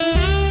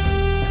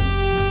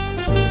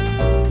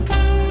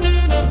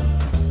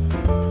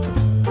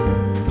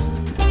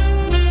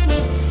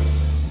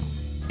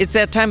It's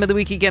that time of the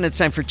week again. It's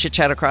time for Chit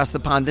Chat Across the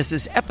Pond. This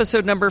is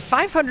episode number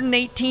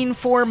 518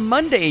 for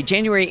Monday,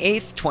 January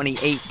 8th,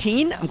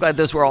 2018. I'm glad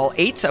those were all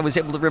eights. I was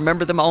able to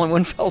remember them all in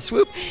one fell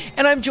swoop.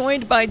 And I'm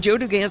joined by Joe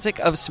Dugancic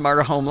of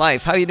Smarter Home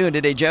Life. How are you doing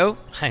today, Joe?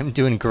 I'm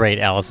doing great,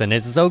 Allison.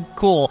 It's so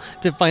cool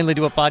to finally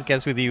do a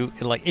podcast with you,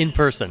 like, in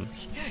person.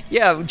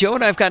 Yeah, Joe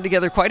and I have gotten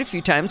together quite a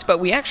few times, but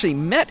we actually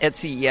met at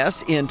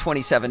CES in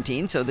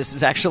 2017, so this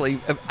is actually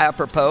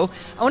apropos.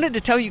 I wanted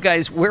to tell you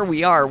guys where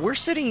we are. We're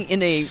sitting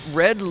in a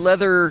red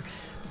leather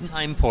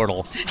Time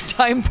portal.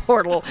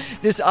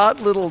 This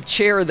odd little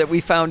chair that we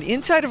found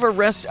inside of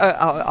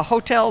a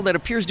hotel that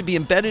appears to be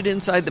embedded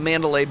inside the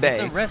Mandalay Bay.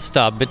 It's a rest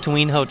stop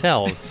between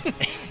hotels.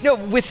 No,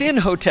 within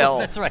hotel.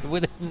 That's right,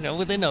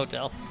 within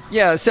hotel.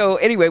 Yeah, so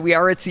anyway, we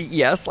are at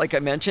CES, like I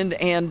mentioned,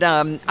 and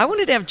I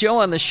wanted to have Joe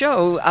on the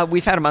show.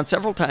 We've had him on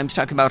several times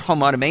talking about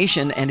home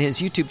automation and his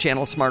YouTube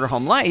channel, Smarter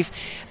Home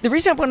Life. The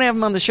reason I want to have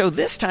him on the show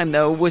this time,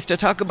 though, was to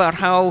talk about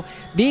how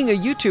being a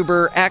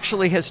YouTuber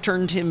actually has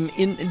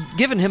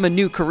given him a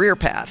new career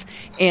path.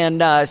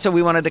 And so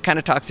we wanted to kind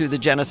of talk through the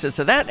genesis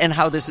of that and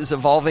how this is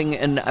evolving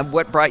and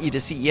what brought you to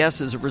CES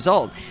as a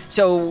result.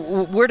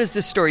 So where does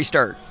this story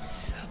start?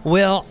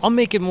 Well, I'll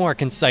make it more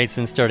concise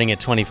than starting at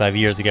 25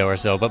 years ago or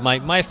so, but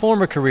my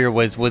former career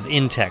was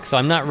in tech, so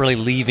I'm not really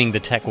leaving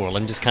the tech world.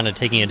 I'm just kind of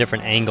taking a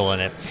different angle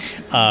in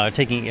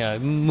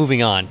it,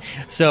 moving on.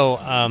 So,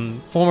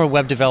 former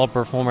web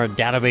developer, former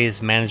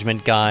database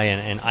management guy,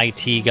 and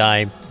IT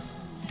guy,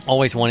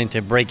 always wanting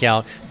to break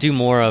out, do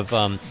more of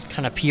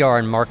kind of PR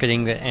and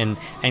marketing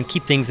and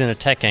keep things in a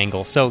tech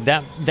angle. So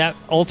that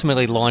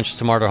ultimately launched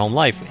Smarter Home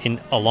Life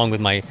along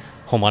with my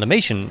home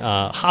automation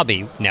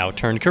hobby, now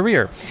turned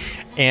career.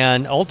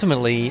 And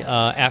ultimately,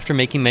 after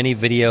making many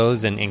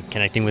videos and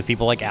connecting with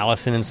people like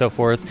Allison and so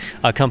forth,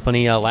 a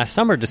company last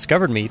summer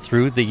discovered me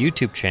through the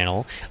YouTube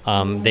channel.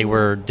 They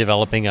were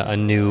developing a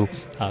new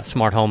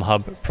Smart Home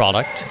Hub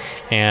product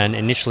and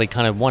initially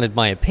kind of wanted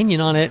my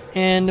opinion on it.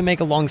 And to make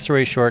a long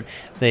story short,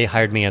 they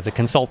hired me as a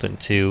consultant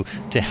to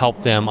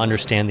help them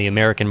understand the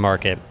American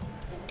market.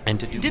 And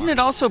Didn't it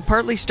also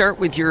partly start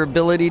with your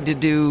ability to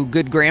do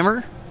good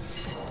grammar?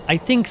 I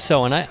think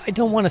so, and I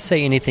don't want to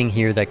say anything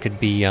here that could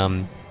be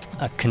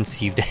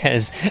conceived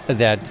as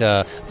that.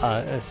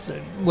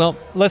 Well,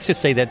 let's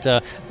just say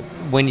that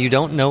when you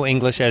don't know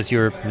English as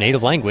your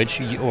native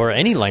language, or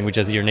any language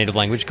as your native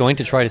language, going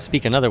to try to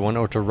speak another one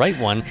or to write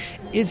one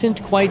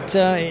isn't quite.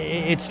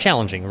 It's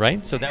challenging,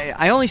 right? So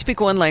I only speak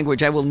one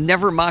language. I will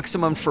never mock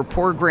someone for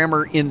poor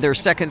grammar in their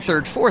second,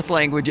 third, fourth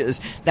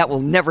languages. That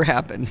will never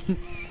happen.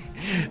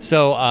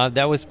 So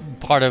that was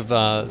part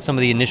of some of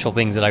the initial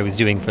things that I was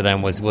doing for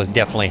them was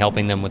definitely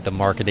helping them with the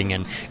marketing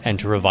and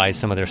to revise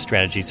some of their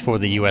strategies for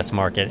the U.S.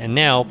 market. And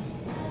now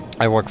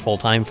I work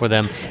full-time for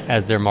them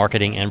as their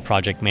marketing and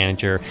project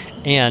manager.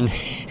 And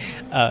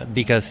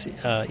because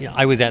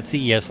I was at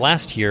CES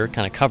last year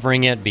kind of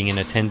covering it, being an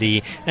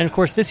attendee. And, of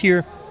course, this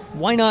year,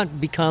 why not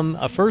become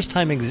a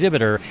first-time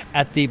exhibitor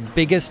at the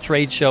biggest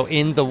trade show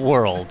in the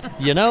world,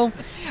 you know?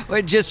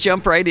 Well, just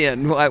jump right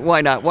in.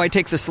 Why not? Why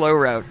take the slow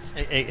route?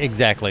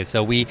 Exactly.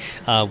 So we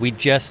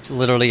just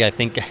literally, I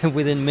think,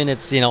 within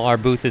minutes, our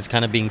booth is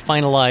kind of being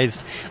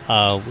finalized.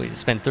 We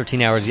spent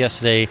 13 hours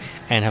yesterday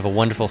and have a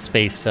wonderful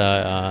space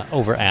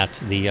over at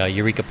the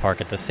Eureka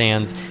Park at the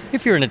Sands.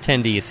 If you're an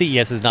attendee,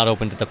 CES is not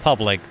open to the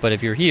public, but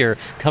if you're here,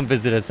 come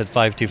visit us at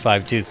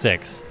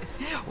 52526.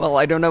 Well,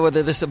 I don't know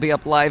whether this will be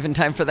up live in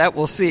time for that.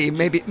 We'll see.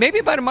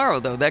 Maybe by tomorrow,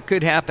 though. That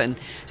could happen.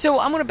 So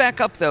I'm going to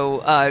back up, though.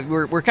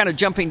 We're kind of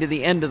jumping to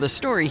the end of the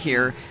story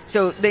here.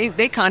 So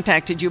they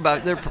contacted you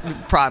about their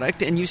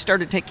product, and you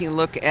started taking a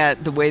look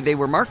at the way they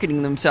were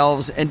marketing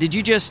themselves. And did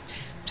you just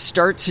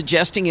start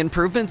suggesting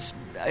improvements,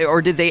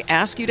 or did they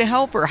ask you to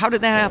help, or how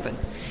did that happen?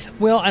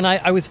 Well, and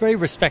I was very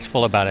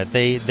respectful about it.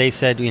 They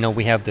said,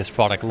 we have this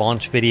product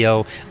launch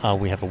video,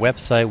 we have a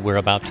website, we're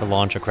about to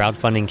launch a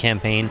crowdfunding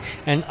campaign,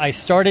 and I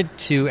started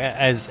to,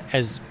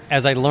 as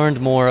I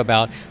learned more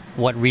about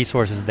what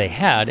resources they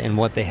had and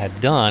what they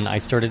had done, I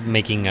started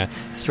making a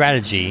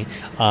strategy,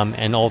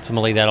 and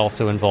ultimately that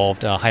also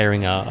involved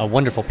hiring a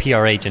wonderful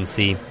PR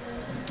agency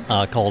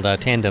called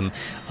Tandem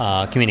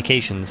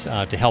Communications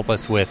to help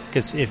us with,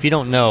 because if you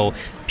don't know,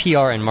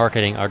 PR and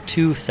marketing are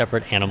two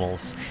separate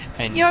animals.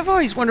 And I've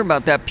always wondered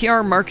about that.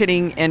 PR,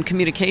 marketing, and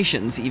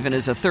communications even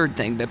is a third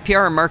thing. But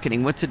PR and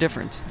marketing, what's the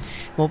difference?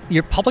 Well,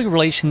 your public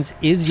relations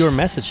is your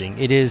messaging.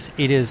 It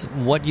is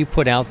what you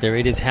put out there.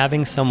 It is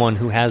having someone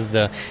who has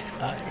the...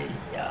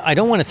 I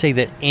don't want to say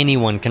that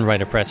anyone can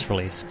write a press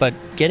release, but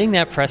getting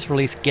that press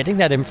release, getting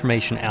that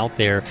information out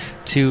there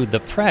to the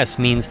press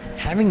means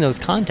having those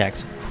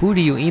contacts. Who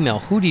do you email?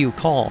 Who do you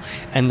call?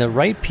 And the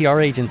right PR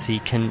agency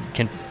can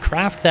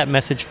craft that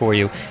message for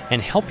you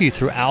and help you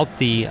throughout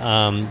the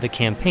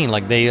campaign.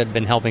 Like they had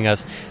been helping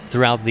us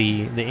throughout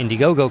the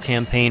Indiegogo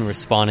campaign,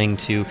 responding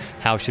to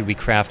how should we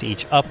craft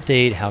each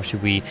update, how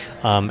should we,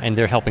 and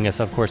they're helping us,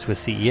 of course, with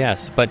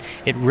CES. But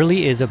it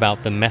really is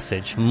about the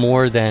message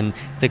more than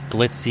the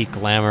glitzy,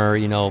 glamour,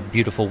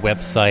 beautiful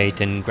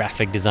website and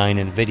graphic design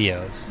and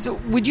videos. So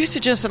would you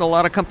suggest that a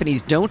lot of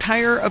companies don't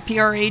hire a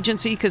PR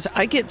agency? Because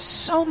I get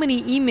so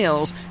many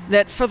emails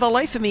that for the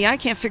life of me, I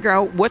can't figure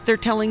out what they're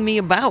telling me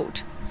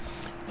about.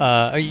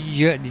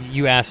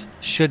 You asked,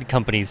 should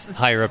companies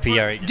hire a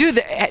PR agency?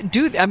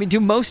 Do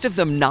most of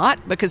them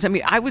not? Because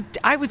I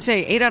would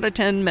say 8 out of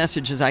 10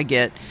 messages I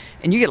get,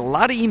 and you get a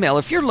lot of email.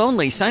 If you're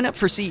lonely, sign up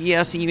for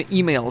CES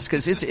emails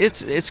because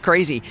it's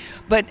crazy.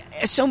 But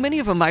so many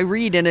of them I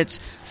read, and it's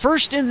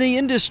first in the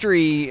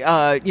industry,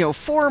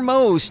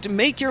 foremost,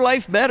 make your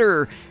life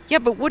better. Yeah,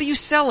 but what are you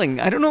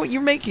selling? I don't know what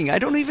you're making. I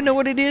don't even know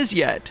what it is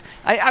yet.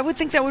 I would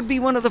think that would be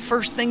one of the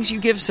first things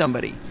you give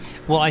somebody.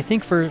 Well, I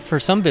think for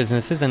some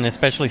businesses, and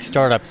especially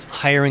startups,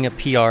 hiring a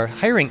PR,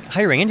 hiring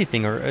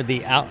anything, or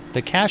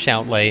the cash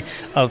outlay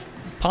of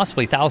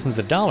possibly thousands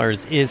of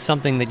dollars is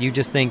something that you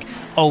just think,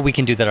 oh, we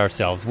can do that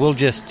ourselves.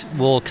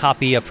 We'll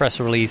copy a press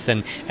release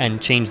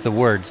and change the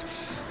words.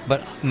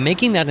 But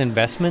making that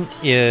investment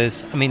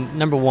is,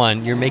 number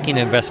one, you're making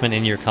an investment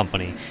in your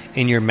company,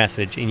 in your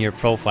message, in your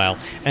profile.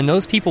 And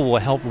those people will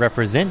help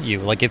represent you.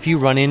 Like if you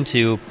run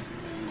into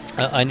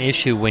an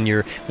issue when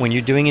you're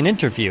doing an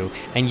interview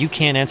and you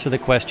can't answer the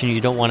question,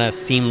 you don't want to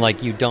seem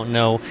like you don't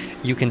know,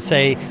 you can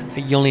say,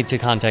 you'll need to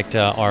contact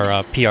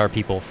our PR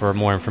people for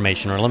more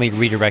information, or let me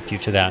redirect you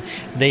to that.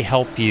 They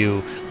help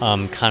you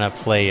kind of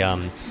play...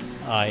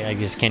 I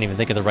just can't even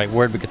think of the right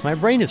word because my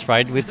brain is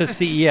fried. It's a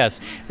CES.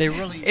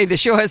 Hey, the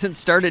show hasn't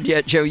started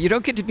yet, Joe. You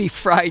don't get to be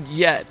fried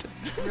yet.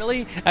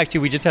 Really? Actually,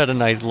 we just had a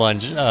nice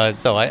lunch,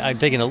 so I'm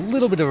taking a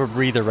little bit of a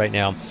breather right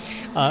now.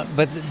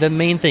 But the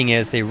main thing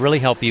is they really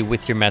help you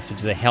with your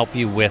message. They help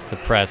you with the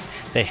press.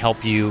 They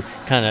help you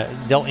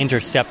they'll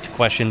intercept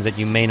questions that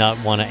you may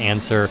not want to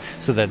answer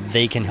so that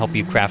they can help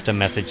you craft a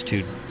message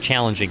to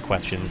challenging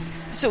questions.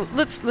 So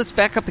let's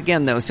back up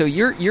again, though. So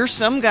you're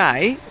some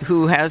guy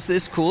who has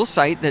this cool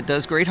site that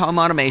does great home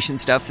automation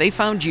stuff. They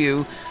found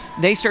you.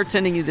 They start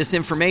sending you this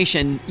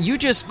information. You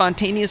just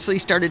spontaneously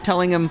started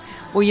telling them,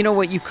 well, you know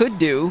what you could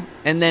do,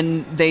 and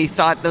then they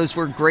thought those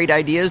were great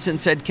ideas and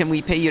said, can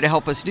we pay you to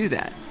help us do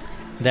that?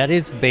 That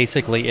is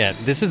basically it.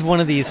 This is one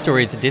of these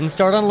stories that didn't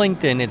start on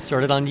LinkedIn, it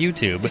started on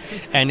YouTube,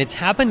 and it's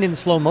happened in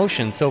slow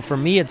motion. So for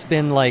me, it's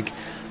been like,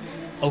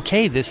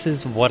 okay, this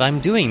is what I'm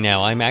doing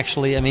now. I'm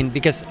actually,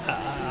 because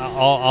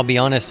I'll be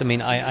honest,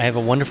 I have a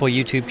wonderful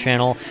YouTube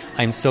channel.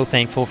 I'm so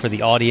thankful for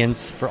the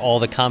audience, for all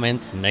the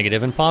comments,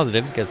 negative and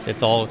positive, because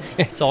it's all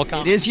comments.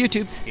 It is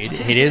YouTube.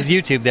 It is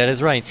YouTube, that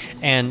is right.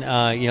 And,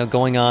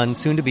 going on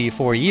soon to be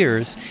 4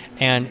 years,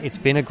 and it's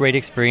been a great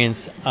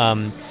experience.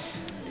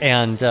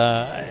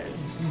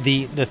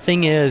 The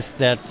thing is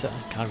that,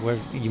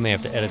 you may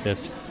have to edit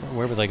this.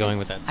 Where was I going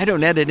with that? I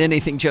don't edit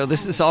anything, Joe.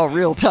 This is all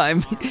real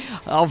time.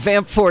 I'll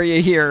vamp for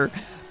you here.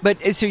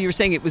 But so you were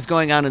saying it was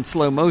going on in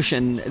slow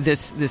motion.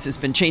 This has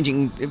been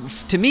changing.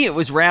 To me, it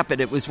was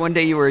rapid. It was one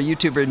day you were a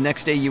YouTuber,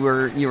 next day you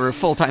were a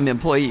full-time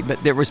employee.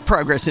 But there was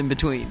progress in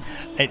between.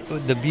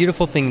 The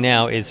beautiful thing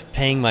now is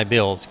paying my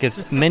bills,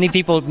 because many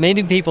people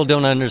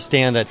don't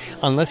understand that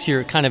unless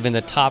you're kind of in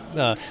the top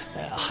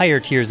higher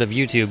tiers of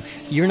YouTube,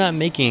 you're not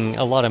making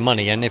a lot of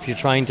money. And if you're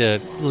trying to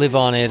live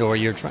on it, or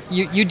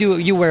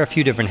you wear a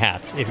few different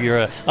hats if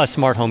you're a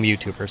smart home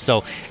YouTuber.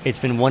 So it's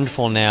been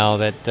wonderful now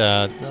that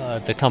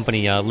the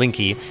company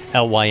Lynky,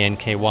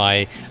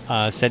 Lynky,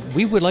 said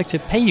we would like to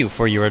pay you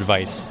for your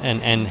advice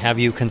and have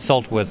you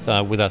consult with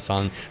us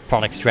on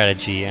product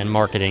strategy and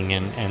marketing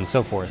and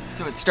so forth.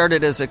 So it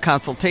started as a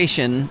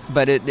consultation,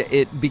 but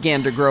it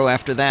began to grow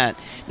after that.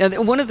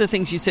 Now, one of the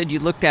things you said you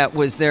looked at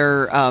was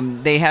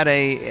they had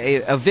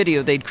a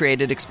video they'd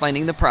created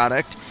explaining the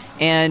product,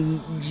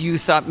 and you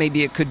thought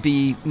maybe it could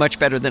be much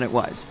better than it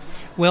was.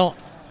 Well,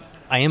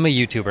 I am a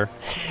YouTuber,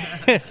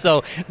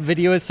 so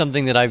video is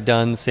something that I've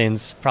done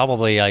since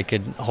probably I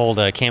could hold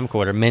a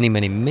camcorder many,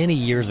 many, many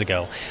years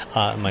ago.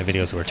 My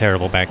videos were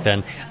terrible back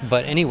then,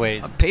 but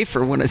anyways... I'll pay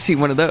for when I see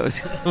one of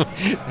those.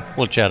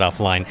 We'll chat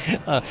offline.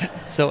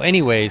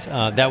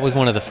 That was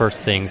one of the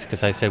first things,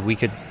 because I said we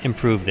could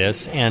improve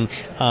this, and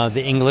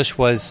the English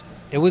was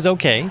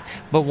okay,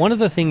 but one of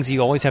the things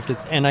you always have to...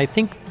 And I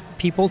think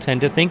people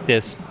tend to think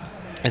this,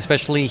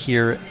 especially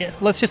here,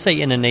 let's just say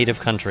in a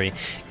native country,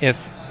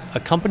 if a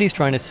company's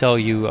trying to sell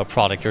you a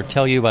product or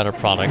tell you about a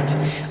product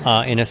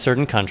in a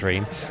certain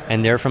country,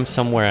 and they're from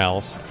somewhere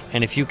else,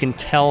 and if you can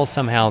tell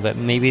somehow that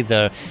maybe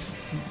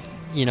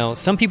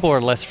some people are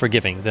less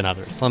forgiving than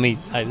others.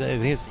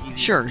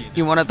 Sure,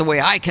 you want it the way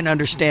I can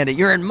understand it.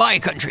 You're in my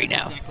country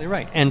now. Exactly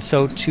right. And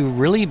so to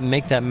really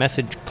make that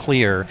message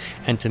clear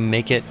and to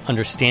make it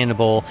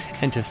understandable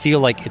and to feel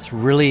like it's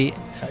really,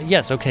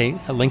 yes, okay,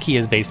 Lynky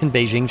is based in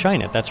Beijing,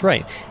 China. That's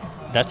right.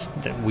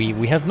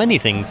 We have many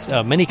things.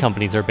 Many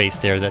companies are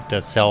based there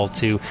that sell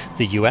to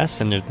the U.S.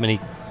 and there's many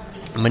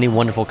Many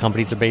wonderful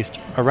companies are based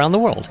around the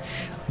world.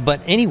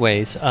 But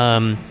anyways,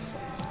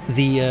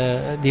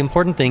 the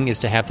important thing is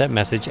to have that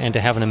message and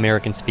to have an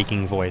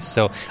American-speaking voice.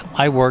 So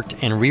I worked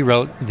and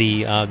rewrote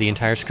the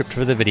entire script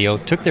for the video,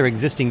 took their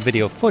existing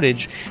video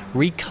footage,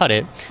 recut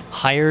it,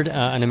 hired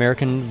an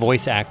American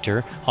voice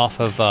actor off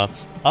of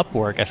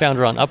Upwork. I found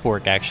her on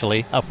Upwork,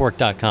 actually,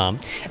 Upwork.com.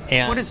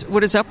 And what is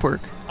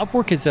Upwork?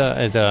 Upwork is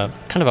a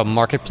kind of a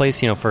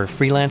marketplace, for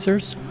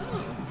freelancers.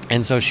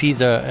 And so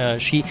she's a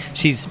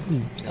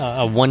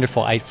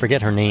wonderful, I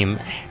forget her name,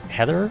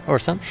 Heather or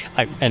something.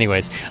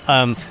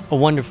 A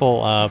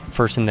wonderful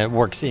person that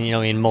works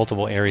in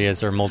multiple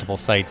areas or multiple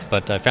sites.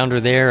 But I found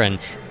her there and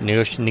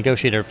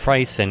negotiated a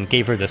price and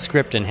gave her the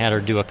script and had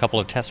her do a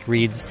couple of test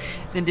reads.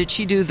 Then did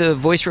she do the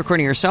voice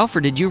recording herself, or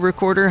did you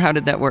record her? How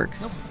did that work?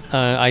 Nope.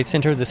 I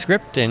sent her the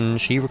script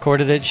and she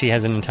recorded it. She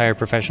has an entire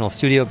professional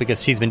studio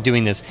because she's been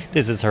doing this.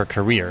 This is her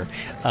career.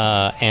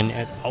 And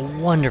it's a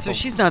wonderful... So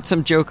she's not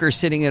some joker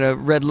sitting in a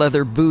red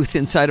leather booth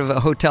inside of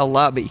a hotel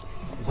lobby.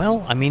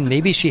 Well,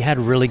 maybe she had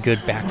really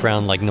good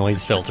background like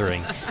noise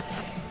filtering.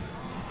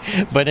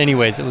 But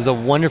anyways, it was a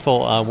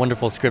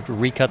wonderful script.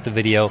 Recut the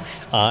video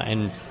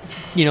and,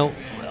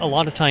 a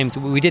lot of times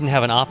we didn't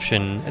have an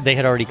option. They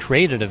had already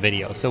created a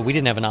video, so we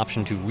didn't have an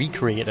option to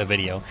recreate a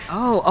video.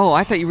 Oh,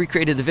 I thought you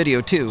recreated the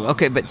video too.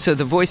 Okay, but so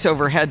the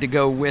voiceover had to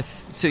go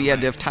with, so you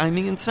had to have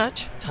timing and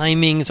such?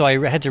 Timing, so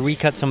I had to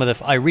recut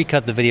I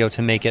recut the video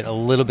to make it a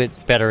little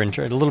bit better and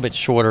a little bit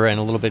shorter and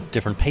a little bit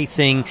different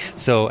pacing.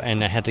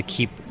 And I had to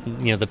keep,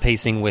 the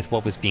pacing with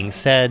what was being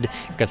said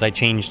because I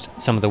changed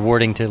some of the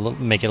wording to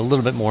make it a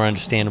little bit more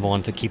understandable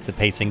and to keep the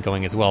pacing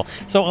going as well.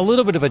 So a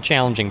little bit of a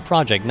challenging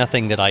project,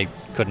 nothing that I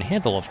couldn't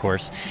handle, of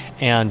course.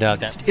 And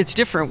it's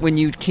different when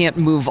you can't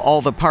move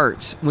all the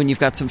parts, when you've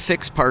got some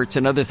fixed parts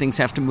and other things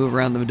have to move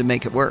around them to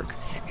make it work.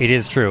 It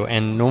is true,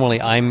 and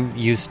normally I'm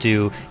used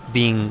to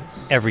being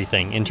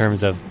everything in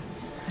terms of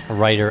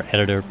writer,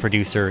 editor,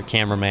 producer,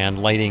 cameraman,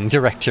 lighting,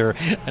 director,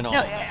 and all.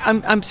 No,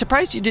 I'm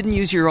surprised you didn't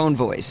use your own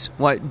voice.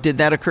 What, did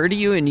that occur to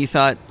you and you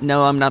thought,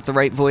 no, I'm not the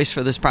right voice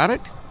for this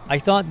product? I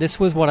thought this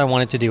was what I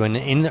wanted to do, and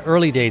in the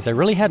early days, I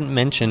really hadn't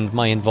mentioned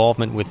my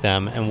involvement with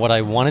them, and what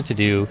I wanted to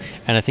do,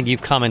 and I think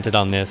you've commented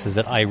on this, is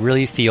that I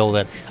really feel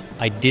that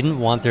I didn't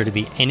want there to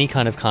be any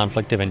kind of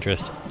conflict of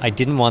interest. I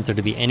didn't want there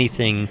to be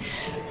anything...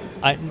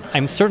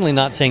 I'm certainly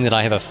not saying that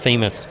I have a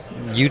famous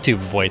YouTube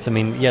voice.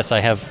 Yes, I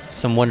have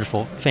some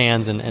wonderful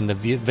fans, and the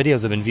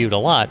videos have been viewed a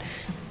lot,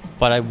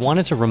 but I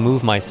wanted to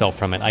remove myself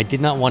from it. I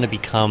did not want to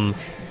become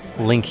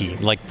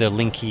Linky, like the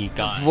Linky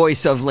guy. The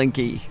voice of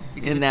Linky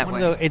in that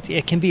way.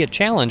 It can be a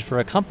challenge for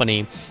a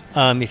company.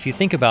 If you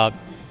think about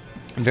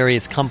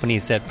various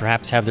companies that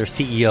perhaps have their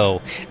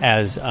CEO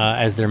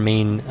as their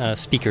main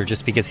speaker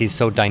just because he's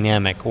so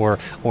dynamic or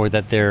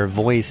that their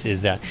voice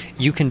is that,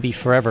 you can be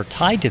forever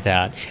tied to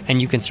that,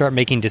 and you can start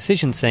making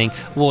decisions saying,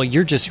 well,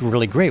 you're just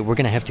really great, we're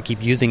going to have to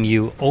keep using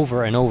you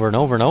over and over and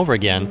over and over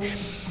again.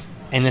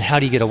 And then how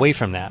do you get away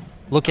from that?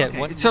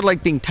 It's sort of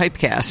like being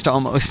typecast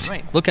almost.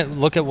 Right. Look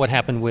at what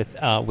happened with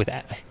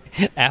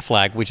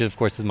Aflac, which of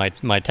course is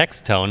my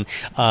text tone,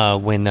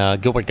 when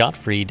Gilbert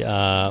Gottfried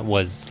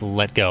was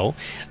let go,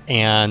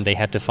 and they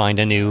had to find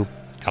a new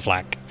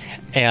Aflac.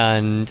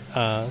 And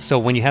so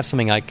when you have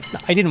something like,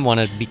 I didn't want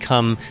to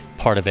become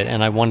part of it,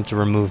 and I wanted to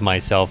remove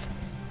myself.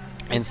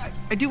 And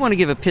I do want to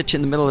give a pitch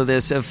in the middle of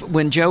this of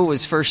when Joe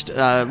was first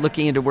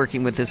looking into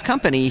working with this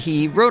company.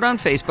 He wrote on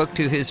Facebook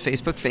to his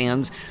Facebook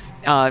fans,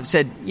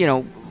 said,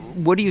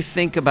 what do you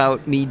think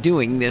about me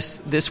doing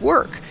this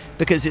work?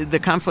 Because the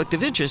conflict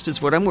of interest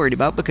is what I'm worried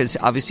about, because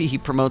obviously he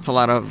promotes a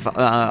lot of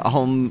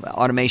home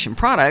automation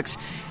products.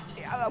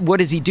 What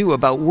does he do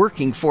about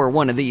working for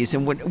one of these?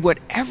 And what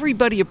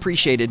everybody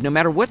appreciated, no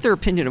matter what their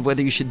opinion of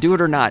whether you should do it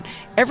or not,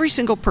 every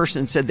single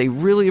person said they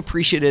really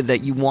appreciated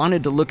that you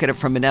wanted to look at it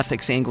from an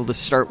ethics angle to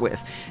start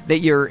with.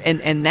 That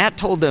and that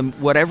told them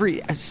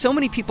so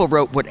many people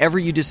wrote, whatever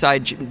you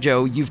decide,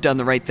 Joe, you've done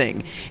the right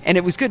thing. And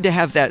it was good to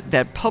have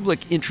that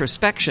public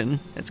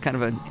introspection. That's kind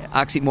of an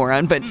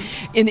oxymoron, but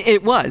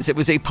it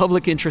was a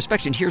public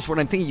introspection. Here's what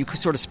I'm thinking. You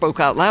sort of spoke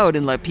out loud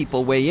and let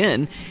people weigh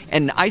in.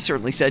 And I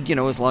certainly said,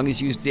 as long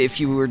as if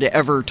you were to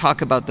ever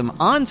talk about them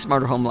on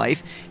Smarter Home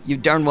Life, you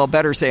darn well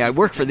better say I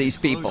work for these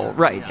people.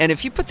 Right. Yeah. And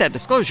if you put that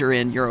disclosure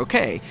in, you're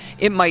okay.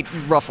 It might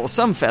ruffle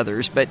some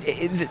feathers, but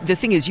the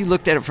thing is, you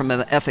looked at it from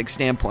an ethics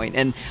standpoint.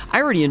 And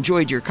I already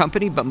enjoyed your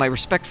company, but my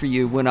respect for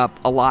you went up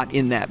a lot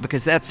in that,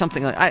 because that's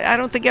something I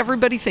don't think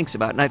everybody thinks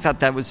about. And I thought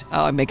that was,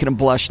 I'm making him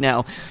blush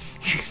now.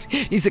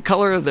 He's the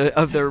color of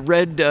the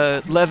red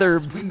leather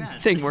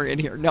thing we're in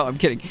here. No, I'm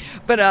kidding.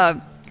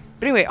 But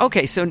anyway,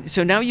 okay,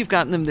 so now you've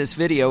gotten them this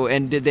video,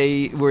 and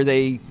were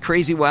they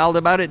crazy wild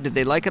about it? Did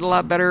they like it a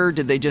lot better?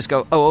 Did they just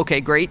go, oh,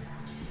 okay, great?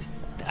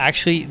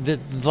 Actually, the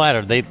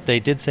latter. They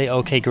did say,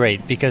 okay,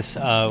 great, because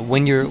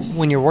when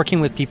you're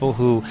working with people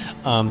who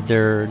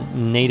their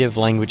native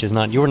language is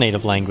not your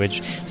native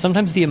language,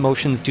 sometimes the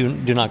emotions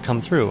do not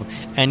come through.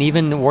 And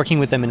even working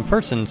with them in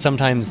person,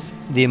 sometimes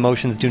the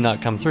emotions do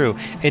not come through.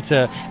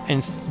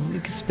 And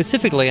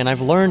specifically, and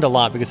I've learned a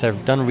lot because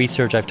I've done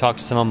research. I've talked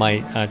to some of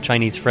my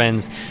Chinese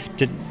friends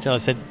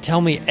said,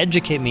 tell me,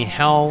 educate me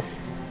how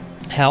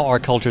our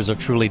cultures are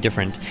truly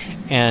different.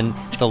 And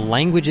the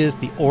languages,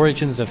 the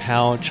origins of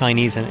how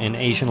Chinese and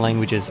Asian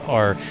languages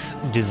are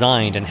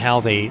designed and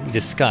how they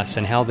discuss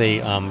and how they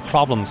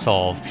problem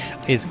solve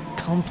is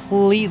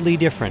completely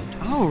different.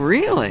 Oh,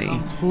 really?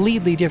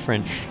 Completely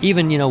different.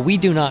 Even, we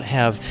do not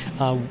have,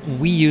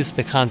 we use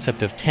the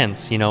concept of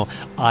tense.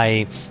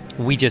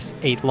 We just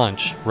ate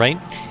lunch, right?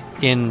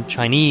 In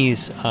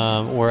Chinese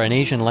or an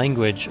Asian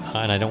language,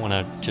 and I don't want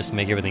to just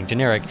make everything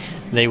generic,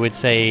 they would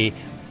say,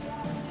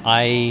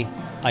 I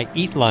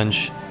eat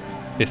lunch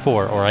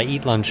before, or I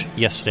eat lunch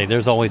yesterday.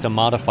 There's always a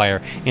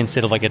modifier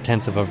instead of like a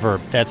tense of a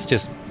verb. That's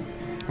just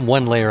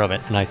one layer of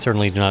it, and I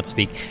certainly do not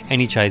speak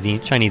any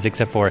Chinese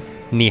except for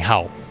ni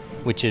hao,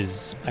 which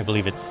is, I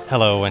believe it's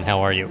hello and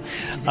how are you,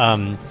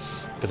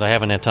 because I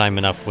haven't had time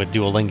enough with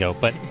Duolingo.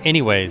 But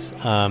anyways,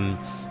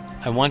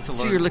 I want to learn.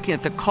 So you're looking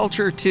at the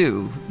culture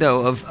too,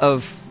 though,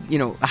 of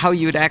how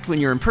you would act when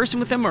you're in person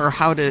with them, or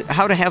how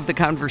to have the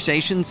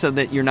conversation so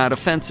that you're not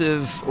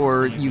offensive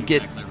or you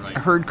get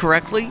heard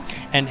correctly,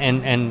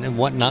 and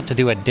what not to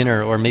do at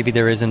dinner, or maybe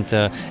there isn't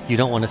you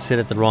don't want to sit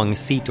at the wrong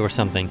seat or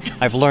something.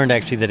 I've learned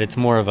actually that it's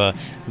more of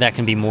that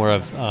can be more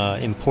of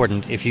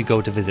important if you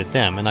go to visit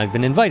them, and I've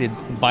been invited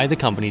by the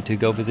company to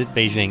go visit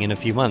Beijing in a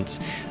few months,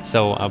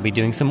 so I'll be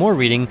doing some more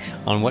reading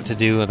on what to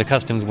do, the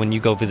customs when you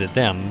go visit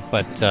them.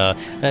 But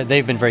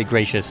they've been very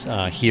gracious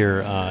here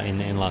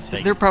in Las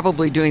Vegas. They're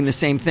probably doing the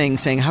same thing,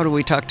 saying, how do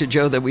we talk to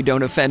Joe that we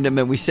don't offend him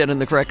and we sit in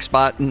the correct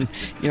spot and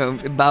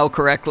bow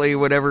correctly,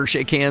 whatever,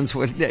 shake hands.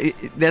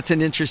 That's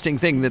an interesting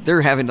thing that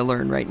they're having to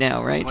learn right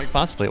now, right? Quite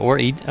possibly, or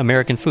eat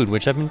American food,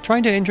 which I've been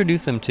trying to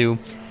introduce them to.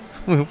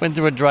 We went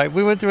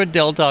through a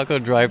Del Taco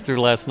drive-through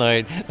last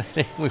night.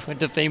 We went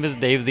to Famous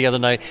Dave's the other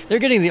night. They're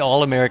getting the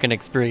all-American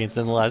experience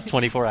in the last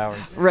 24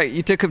 hours. Right.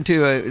 You took them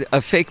to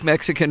a fake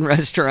Mexican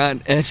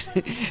restaurant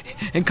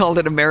and called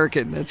it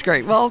American. That's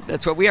great. Well,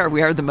 that's what we are.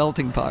 We are the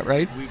melting pot,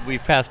 right?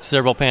 We've passed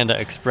several Panda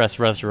Express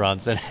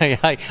restaurants, and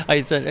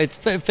I said, it's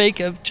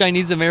fake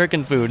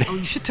Chinese-American food. Oh,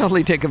 you should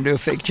totally take them to a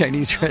fake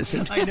Chinese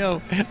restaurant. I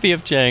know.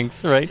 P.F.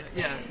 Chang's, right?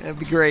 Yeah, that'd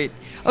be great.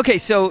 Okay,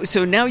 so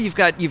now you've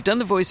done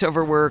the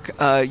voiceover work.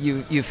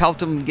 You've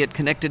helped them get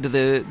connected to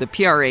the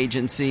PR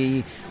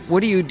agency.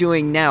 What are you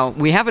doing now?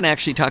 We haven't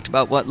actually talked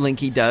about what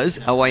Lynky does.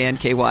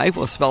 Lynky.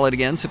 We'll spell it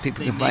again so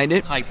people can find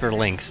it.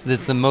 Hyperlinks.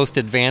 That's the most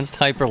advanced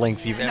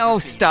hyperlinks you've ever seen. No,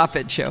 stop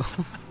it, Joe.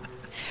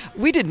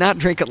 We did not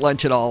drink at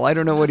lunch at all. I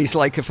don't know what he's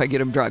like if I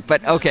get him drunk,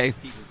 but okay.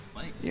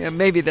 Yeah,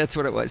 maybe that's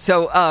what it was.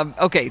 So,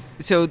 okay.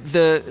 So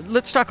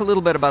let's talk a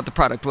little bit about the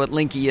product, what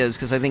Lynky is,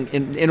 because I think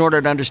in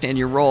order to understand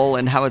your role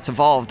and how it's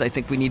evolved, I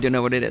think we need to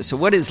know what it is. So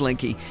what is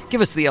Lynky?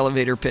 Give us the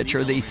elevator pitch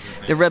or the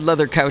red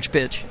leather couch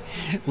pitch.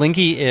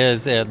 Lynky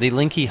is the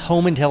Lynky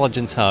Home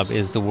Intelligence Hub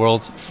is the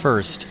world's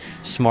first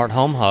smart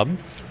home hub.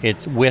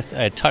 It's with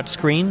a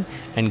touchscreen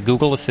and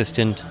Google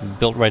Assistant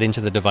built right into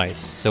the device.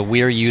 So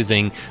we are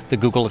using the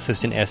Google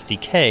Assistant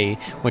SDK,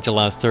 which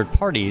allows third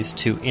parties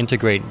to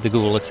integrate the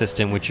Google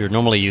Assistant, which you're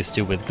normally used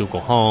to with Google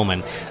Home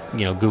and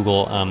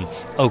Google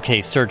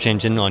OK search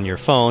engine on your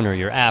phone or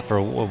your app or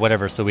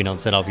whatever, so we don't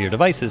set off your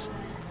devices.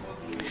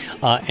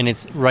 And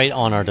it's right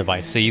on our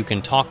device, so you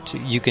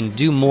can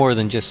do more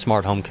than just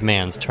smart home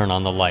commands. Turn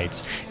on the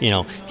lights,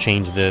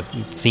 change the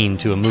scene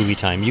to a movie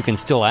time. You can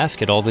still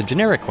ask it all the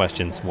generic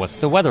questions. What's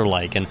the weather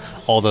like? And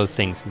all those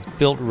things. It's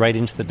built right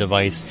into the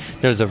device.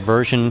 There's a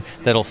version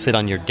that'll sit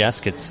on your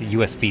desk. It's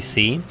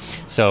USB-C,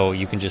 so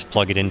you can just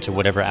plug it into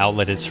whatever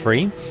outlet is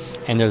free.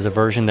 And there's a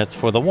version that's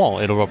for the wall.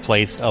 It'll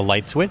replace a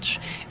light switch,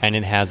 and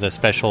it has a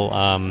special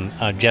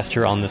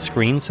gesture on the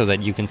screen so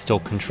that you can still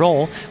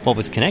control what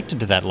was connected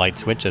to that light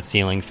switch, a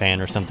ceiling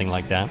fan or something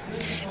like that.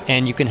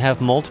 And you can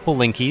have multiple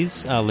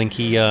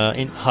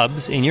Lynky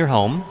hubs in your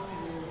home,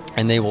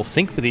 and they will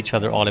sync with each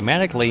other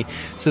automatically,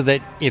 so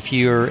that if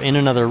you're in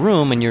another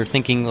room and you're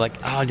thinking like,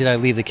 oh, did I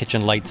leave the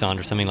kitchen lights on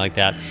or something like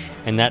that,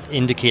 and that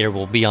indicator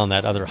will be on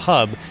that other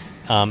hub.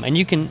 And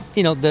you can,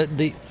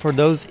 for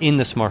those in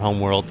the smart home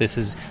world, this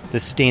is the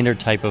standard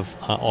type of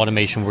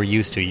automation we're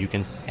used to. You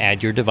can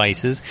add your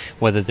devices,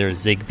 whether they're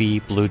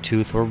Zigbee,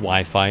 Bluetooth, or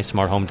Wi-Fi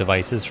smart home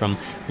devices, from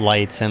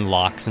lights and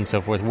locks and so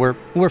forth. We're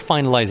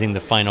finalizing the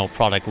final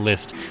product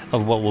list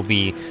of what will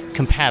be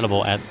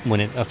compatible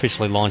when it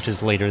officially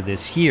launches later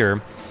this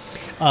year.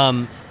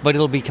 But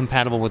it'll be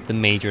compatible with the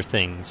major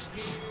things.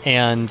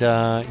 And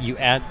you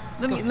add...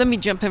 Let me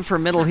jump in for a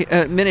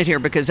minute here,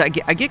 because I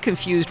get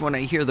confused when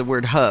I hear the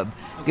word hub.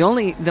 The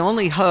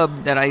only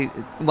hub that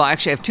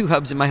actually I have two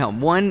hubs in my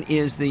home. One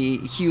is the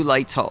Hue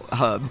Lights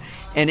hub,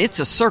 and it's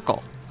a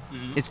circle.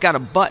 Mm-hmm. It's got a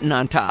button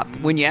on top.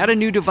 When you add a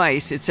new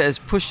device, it says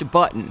push the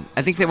button.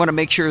 I think they want to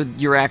make sure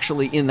you're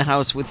actually in the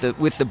house with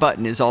the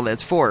button is all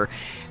that's for.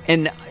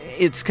 and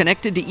it's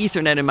connected to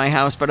Ethernet in my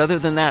house, but other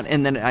than that,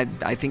 and then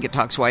I think it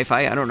talks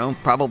Wi-Fi. I don't know,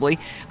 probably.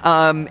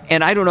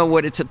 And I don't know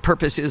what its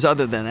purpose is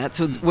other than that.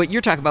 So what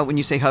you're talking about when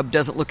you say hub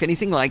doesn't look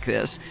anything like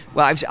this.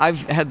 Well,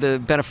 I've had the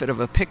benefit of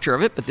a picture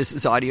of it, but this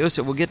is audio,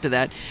 so we'll get to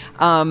that.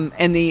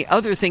 And the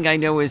other thing I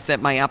know is that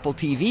my Apple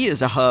TV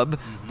is a hub,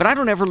 but I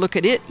don't ever look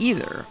at it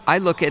either. I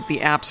look at the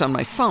apps on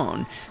my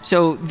phone.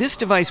 So this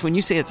device, when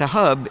you say it's a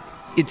hub,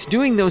 it's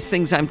doing those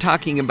things I'm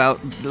talking about,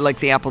 like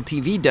the Apple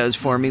TV does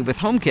for me with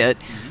HomeKit.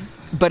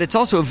 But it's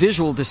also a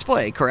visual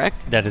display, correct?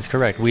 That is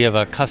correct. We have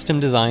a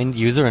custom-designed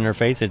user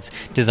interface. It's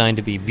designed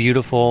to be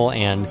beautiful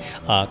and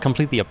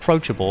completely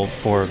approachable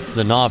for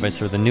the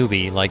novice or the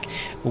newbie. Like,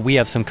 we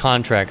have some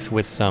contracts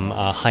with some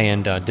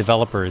high-end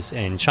developers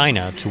in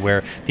China to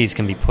where these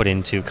can be put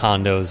into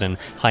condos and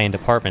high-end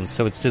apartments.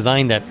 So it's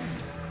designed that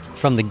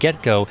from the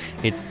get-go,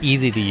 it's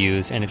easy to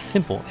use and it's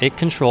simple. It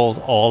controls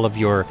all of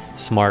your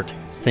smart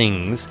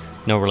things.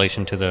 No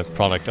relation to the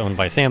product owned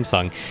by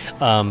Samsung.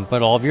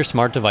 But all of your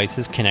smart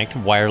devices connect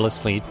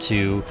wirelessly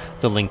to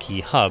the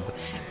Linky hub.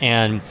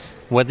 And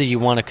whether you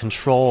want to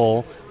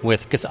control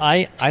with... Because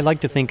I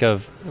like to think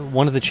of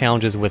one of the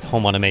challenges with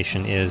home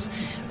automation is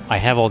I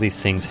have all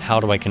these things,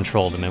 how do I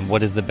control them, and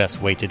what is the best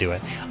way to do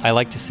it? I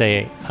like to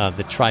say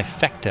the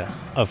trifecta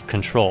of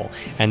control.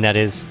 And that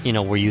is,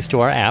 we're used to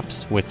our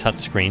apps with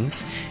touch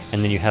screens,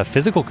 and then you have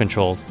physical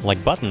controls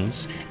like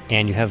buttons,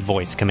 and you have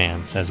voice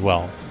commands as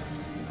well.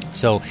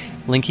 So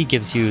Linky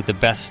gives you the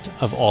best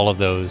of all of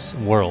those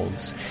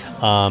worlds.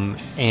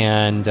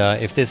 And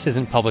if this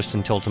isn't published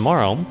until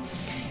tomorrow,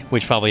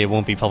 which probably it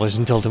won't be published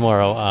until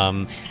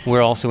tomorrow,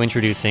 we're also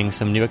introducing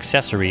some new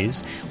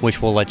accessories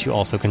which will let you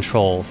also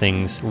control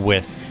things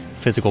with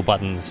physical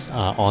buttons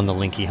on the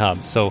Linky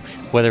hub. So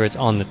whether it's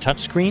on the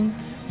touchscreen,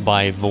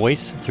 by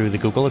voice through the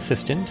Google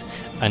Assistant,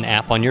 an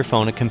app on your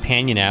phone, a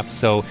companion app.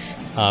 So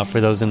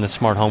for those in the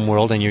smart home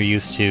world and you're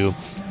used to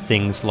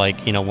things like,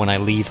 when I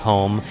leave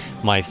home,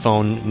 my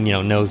phone,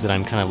 knows that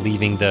I'm kind of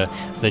leaving the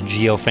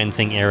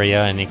geofencing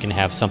area, and it can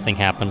have something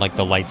happen like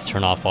the lights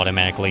turn off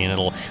automatically and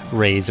it'll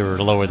raise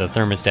or lower the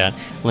thermostat.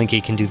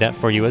 Linky can do that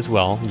for you as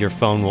well. Your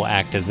phone will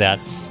act as that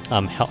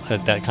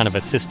that kind of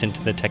assistant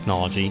to the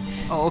technology.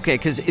 Oh, okay,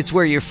 because it's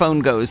where your phone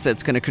goes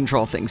that's going to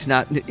control things.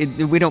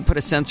 We don't put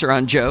a sensor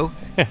on Joe?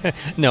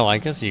 No, I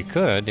guess you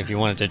could if you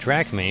wanted to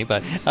track me,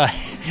 but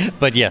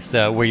yes,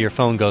 where your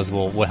phone goes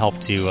will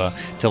help to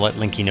let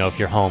Linky know if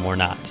you're home or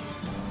not.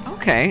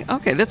 Okay,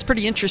 that's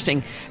pretty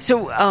interesting.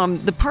 So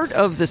the part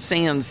of the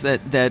Sands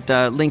that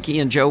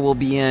Linky and Joe will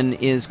be in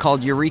is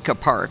called Eureka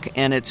Park,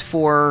 and it's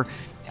for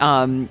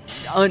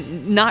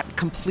not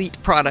complete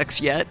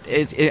products yet.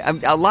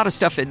 A lot of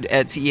stuff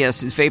at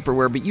CES is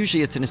vaporware, but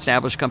usually it's an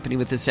established company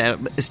with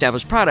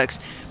established products.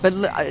 But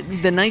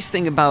the nice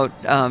thing about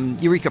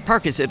Eureka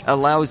Park is it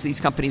allows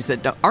these companies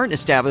that aren't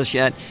established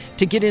yet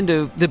to get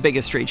into the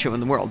biggest trade show in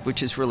the world,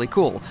 which is really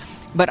cool.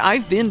 But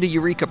I've been to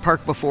Eureka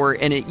Park before,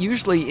 and it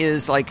usually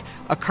is like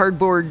a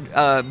cardboard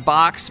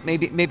box,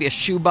 maybe a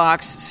shoe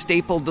box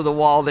stapled to the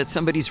wall that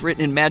somebody's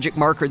written in magic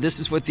marker. This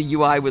is what the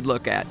UI would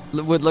look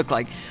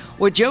like.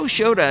 What Joe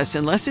showed us,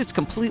 unless it's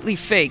completely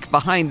fake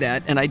behind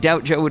that, and I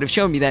doubt Joe would have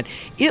shown me that,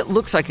 it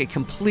looks like a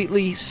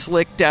completely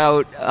slicked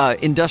out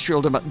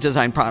industrial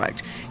design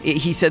product.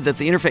 He said that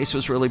the interface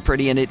was really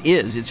pretty, and it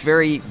is. It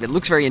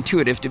looks very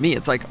intuitive to me.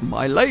 It's like,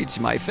 my lights,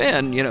 my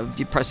fan,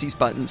 you press these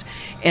buttons.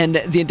 And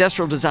the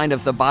industrial design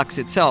of the box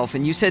itself.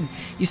 And you said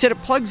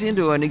it plugs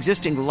into an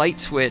existing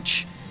light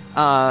switch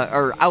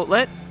or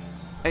outlet.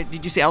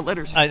 Did you say outlet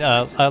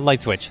or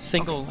light switch?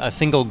 A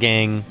single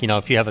gang.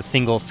 If you have a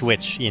single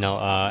switch,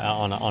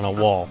 on a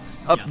wall.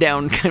 Up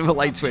down kind of a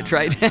light switch,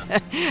 right?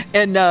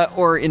 And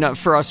or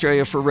for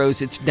Australia, for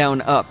Rose, it's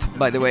down up.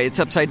 By the way, it's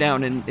upside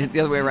down and the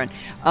other way around.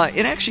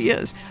 It actually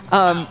is.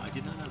 Wow, I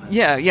did not know that.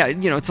 Yeah.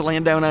 It's a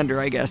land down under,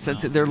 I guess.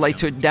 That's their light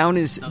switch. Down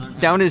is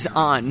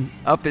on,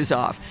 up is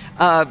off.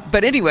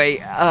 But anyway,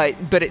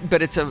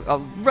 but it's a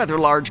rather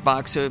large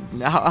box. So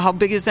how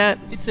big is that?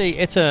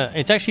 It's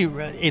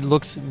actually, it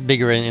looks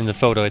bigger in the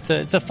photo. It's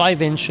a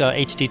 5-inch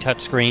HD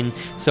touchscreen,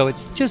 so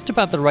it's just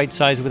about the right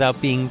size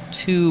without being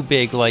too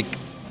big like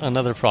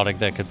another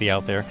product that could be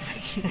out there.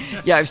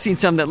 Yeah, I've seen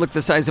some that look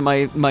the size of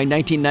my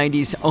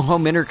 1990s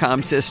home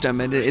intercom system,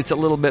 and it's a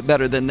little bit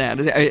better than that.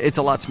 It's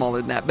a lot smaller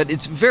than that, but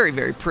it's very,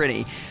 very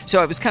pretty.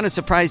 So I was kind of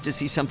surprised to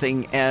see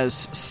something as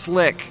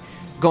slick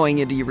going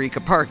into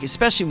Eureka Park,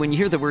 especially when you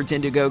hear the words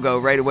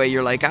Indiegogo right away.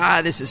 You're like,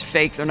 this is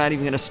fake. They're not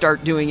even going to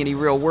start doing any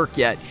real work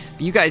yet.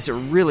 But you guys are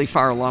really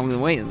far along the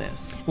way in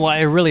this. Well,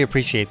 I really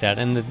appreciate that.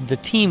 And the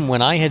team,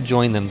 when I had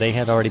joined them, they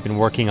had already been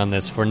working on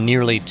this for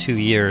nearly 2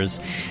 years.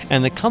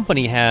 And the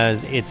company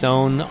has its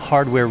own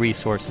hardware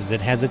resources.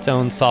 It has its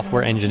own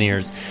software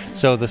engineers.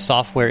 So the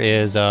software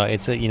is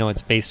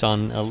it's based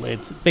on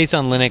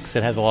Linux.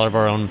 It has a lot of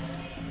our own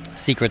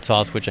secret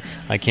sauce, which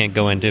I can't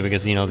go into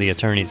because the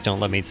attorneys don't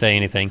let me say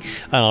anything,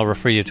 and I'll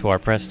refer you to our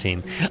press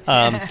team.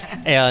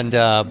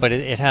 But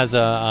it has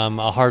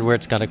a hardware.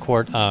 It's got a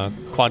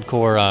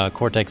quad-core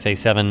Cortex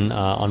A7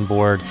 on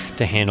board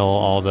to handle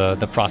all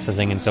the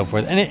processing and so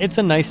forth. And it's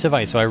a nice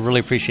device, so I really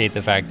appreciate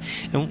the fact.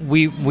 And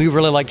we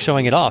really like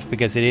showing it off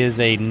because it is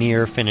a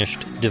near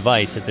finished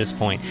device at this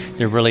point.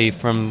 There really,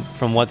 from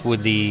what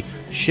would the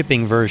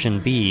shipping version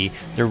be,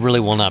 there really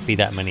will not be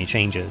that many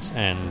changes.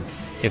 And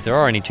if there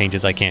are any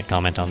changes, I can't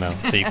comment on them,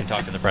 so you can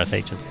talk to the press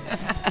agents.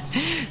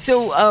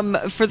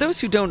 So for those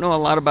who don't know a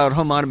lot about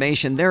home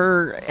automation,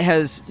 there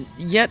has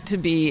yet to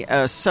be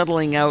a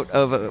settling out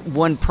of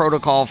one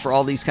protocol for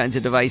all these kinds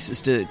of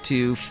devices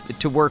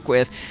to work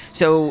with.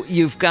 So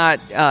you've got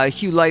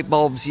Hue light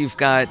bulbs, you've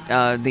got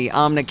the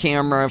Omna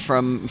camera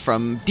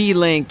from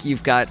D-Link,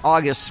 you've got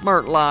August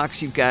smart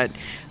locks, you've got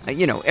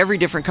every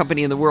different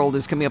company in the world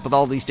is coming up with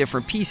all these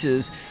different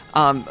pieces.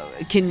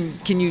 Can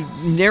you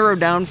narrow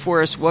down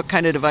for us what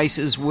kind of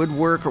devices would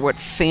work, or what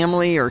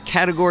family or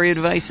category of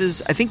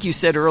devices? I think you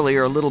said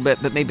earlier a little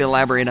bit, but maybe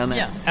elaborate on that.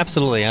 Yeah,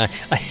 absolutely.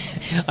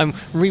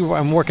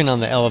 I'm working on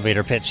the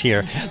elevator pitch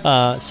here.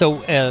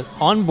 So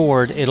on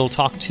board, it'll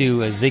talk to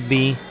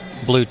Zigbee,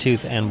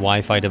 Bluetooth, and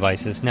Wi-Fi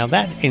devices. Now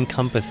that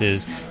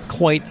encompasses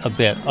quite a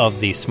bit of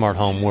the smart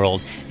home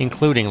world,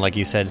 including, like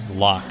you said,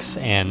 locks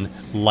and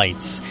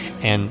lights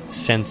and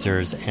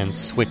sensors and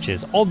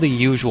switches, all the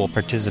usual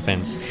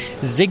participants.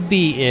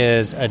 Zigbee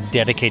is a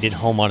dedicated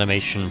home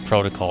automation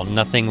protocol.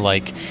 Nothing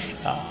like,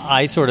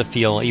 I sort of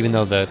feel, even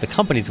though the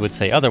companies would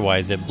say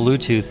otherwise, that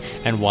Bluetooth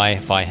and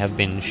Wi-Fi have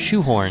been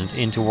shoehorned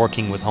into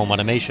working with home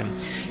automation.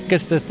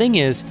 Because the thing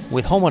is,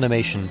 with home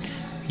automation,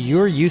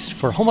 you're used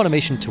for home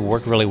automation to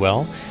work really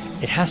well,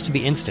 it has to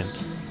be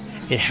instant.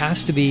 It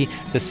has to be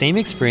the same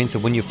experience that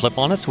when you flip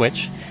on a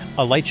switch,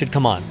 a light should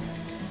come on.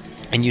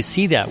 And you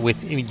see that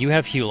you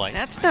have Hue lights.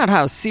 That's not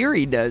how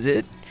Siri does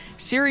it.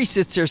 Siri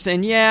sits there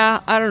saying,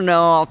 yeah, I don't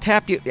know,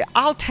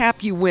 I'll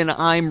tap you when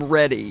I'm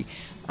ready.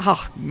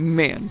 Oh,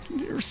 man.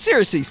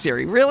 Seriously,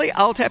 Siri, really?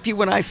 I'll tap you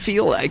when I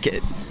feel like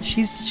it.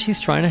 She's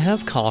trying to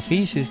have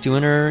coffee. She's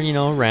doing her,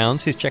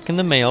 rounds. She's checking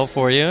the mail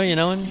for you,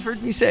 And you've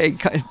heard me say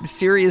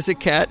Siri is a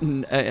cat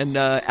and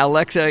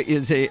Alexa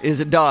is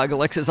a dog.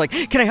 Alexa's like,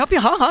 can I help you?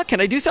 Huh? Can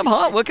I do something?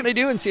 Huh? What can I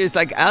do? And Siri's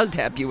like, I'll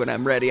tap you when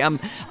I'm ready. I'm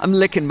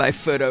licking my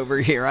foot over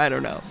here. I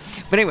don't know.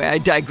 But anyway, I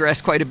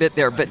digress quite a bit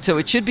there. But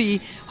so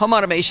home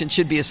automation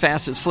should be as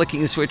fast as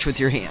flicking a switch with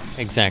your hand.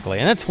 Exactly.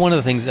 And that's one of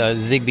the things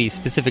Zigbee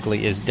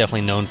specifically is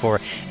definitely known for.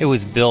 It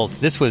was built,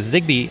 this was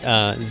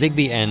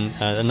Zigbee and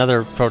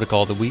another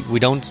protocol that we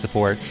don't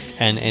support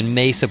and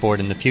may support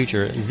in the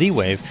future,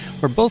 Z-Wave,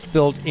 were both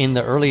built in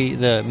the early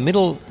to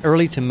middle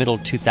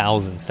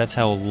 2000s. That's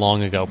how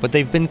long ago. But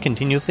they've been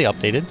continuously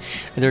updated.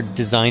 They're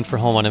designed for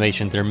home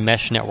automation. They're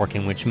mesh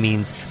networking, which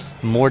means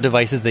more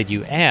devices that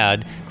you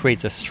add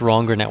creates a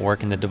stronger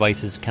network, and the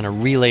devices kind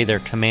of relay their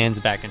commands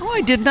back and forth. Oh,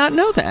 I did not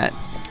know that.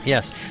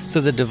 Yes.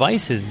 So the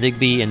devices,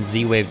 Zigbee and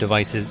Z-Wave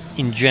devices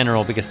in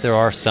general, because there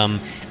are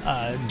some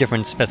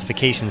different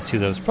specifications to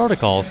those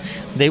protocols,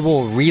 they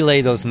will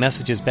relay those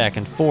messages back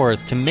and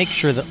forth to make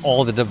sure that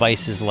all the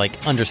devices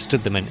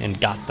understood them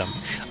and got them.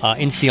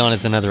 Insteon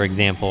is another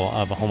example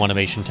of a home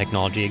automation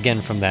technology,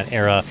 again from that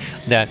era,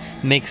 that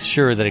makes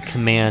sure that a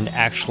command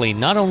actually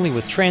not only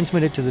was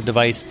transmitted to the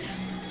device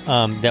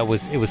it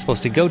was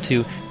supposed to go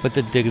to, but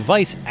the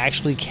device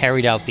actually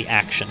carried out the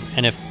action.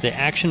 And if the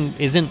action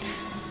isn't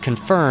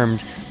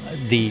confirmed,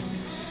 the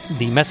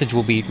message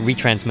will be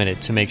retransmitted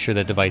to make sure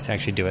the device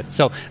actually do it.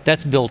 So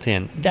that's built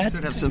in. That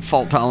should have some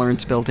fault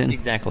tolerance built in.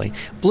 Exactly.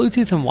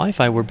 Bluetooth and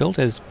Wi-Fi were built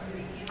as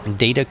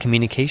data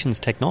communications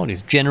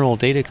technologies, general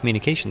data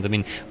communications. I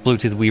mean,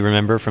 Bluetooth we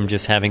remember from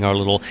just having our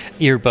little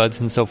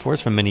earbuds and so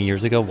forth from many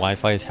years ago.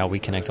 Wi-Fi is how we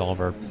connect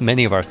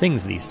many of our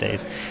things these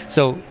days.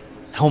 So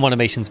home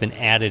automation's been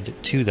added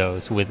to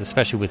those,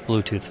 especially with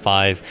Bluetooth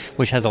 5,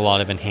 which has a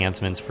lot of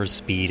enhancements for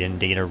speed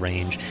and data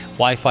range.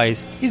 Wi-Fi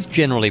is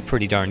generally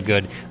pretty darn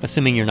good,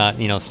 assuming you're not,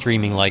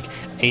 streaming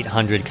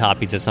 800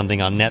 copies of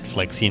something on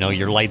Netflix.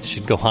 Your lights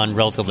should go on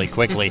relatively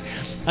quickly.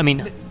 I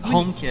mean,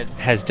 HomeKit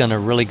has done a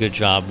really good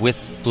job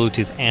with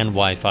Bluetooth and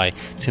Wi-Fi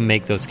to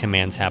make those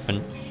commands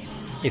happen.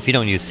 If you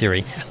don't use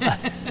Siri.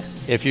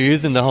 If you're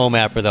using the Home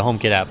app or the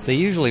HomeKit apps, they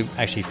usually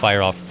actually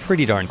fire off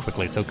pretty darn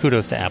quickly. So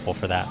kudos to Apple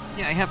for that.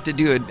 Yeah,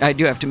 I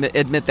do have to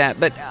admit that.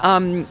 But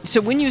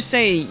so when you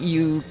say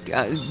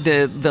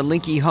the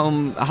Linky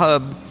Home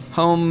Hub,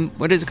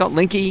 what is it called?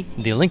 Linky?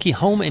 The Linky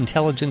Home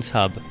Intelligence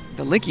Hub.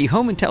 The Linky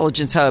Home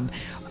Intelligence Hub.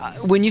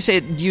 When you say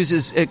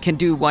it can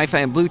do Wi-Fi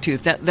and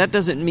Bluetooth, that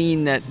doesn't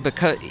mean that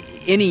because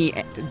any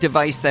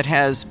device that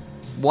has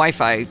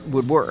Wi-Fi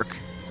would work.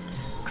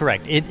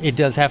 Correct. It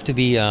does have to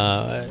be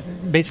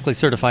basically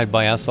certified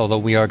by us, although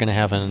we are going to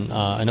have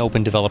an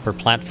open developer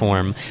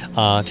platform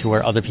to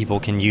where other people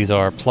can use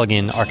our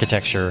plugin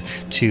architecture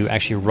to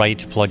actually write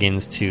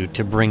plugins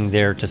to bring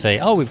there to say,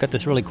 oh, we've got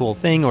this really cool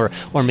thing, or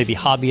maybe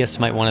hobbyists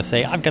might want to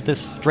say, I've got this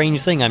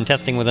strange thing I'm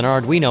testing with an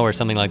Arduino or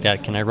something like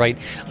that. Can I write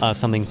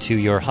something to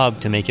your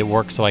hub to make it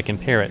work so I can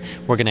pair it?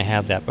 We're going to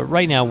have that. But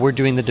right now we're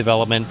doing the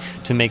development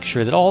to make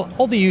sure that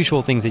all the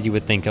usual things that you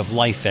would think of,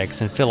 LifeX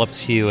and Philips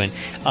Hue and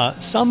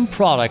some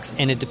products,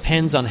 and it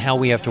depends on how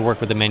we have to work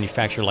with the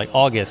manufacturer, like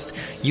August.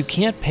 You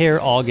can't pair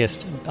an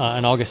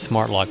August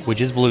smart lock,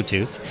 which is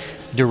Bluetooth,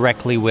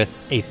 directly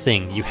with a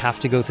thing. You have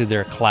to go through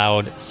their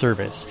cloud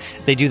service.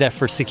 They do that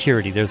for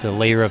security. There's a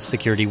layer of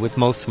security with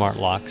most smart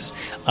locks,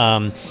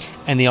 and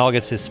the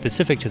August is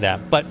specific to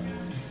that. But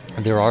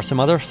there are some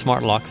other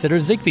smart locks that are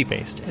Zigbee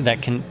based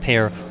that can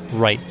pair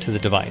right to the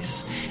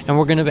device, and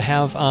we're going to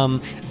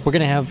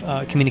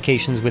have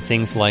communications with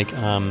things like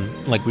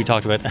we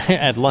talked about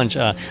at lunch,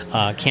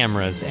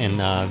 cameras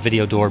and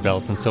video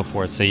doorbells and so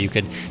forth. So you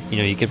could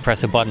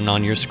press a button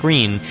on your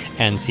screen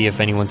and see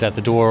if anyone's at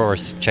the door, or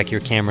check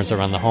your cameras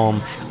around the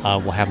home.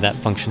 We'll have that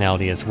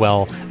functionality as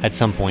well at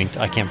some point.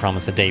 I can't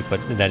promise a date, but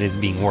that is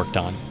being worked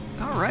on.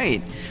 All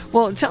right.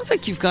 Well, it sounds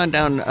like you've gone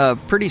down a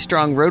pretty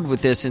strong road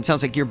with this. It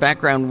sounds like your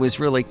background was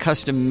really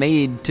custom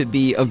made to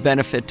be of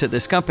benefit to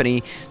this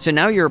company. So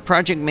now you're a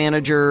project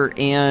manager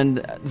and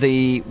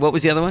what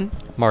was the other one?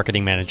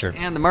 Marketing manager.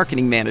 And the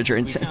marketing manager.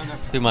 And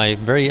through my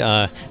very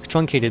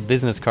truncated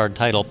business card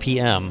title,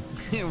 PM.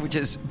 Which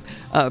is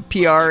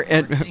PR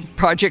and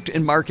project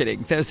and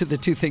marketing. Those are the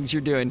two things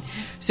you're doing.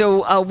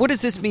 So what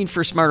does this mean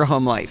for Smarter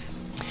Home Life?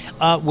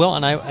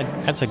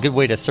 That's a good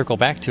way to circle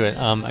back to it,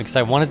 because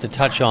I wanted to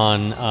touch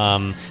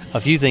on a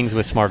few things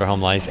with Smarter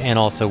Home Life, and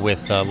also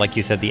with, like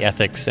you said, the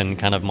ethics and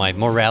kind of my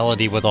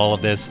morality with all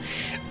of this.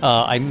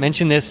 I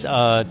mentioned this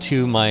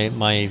to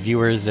my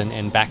viewers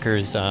and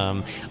backers.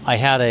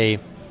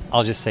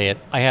 I'll just say it,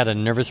 I had a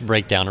nervous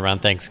breakdown around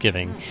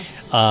Thanksgiving.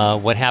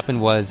 What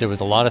happened was there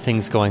was a lot of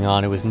things going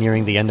on. It was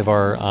nearing the end of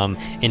our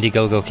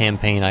Indiegogo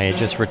campaign. I had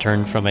just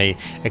returned from a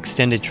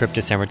extended trip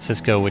to San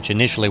Francisco, which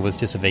initially was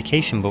just a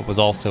vacation, but was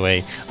also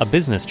a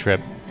business trip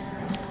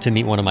to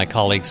meet one of my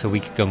colleagues so we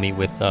could go meet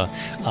with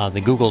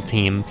the Google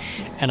team.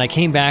 And I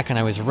came back and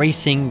I was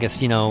racing,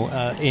 because,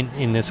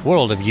 in this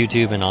world of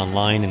YouTube and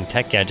online and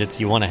tech gadgets,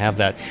 you want to have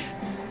that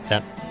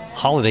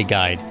holiday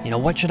guide,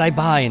 what should I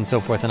buy and so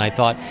forth. And I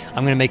thought,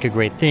 I'm going to make a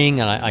great thing.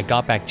 And I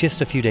got back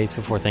just a few days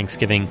before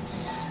Thanksgiving,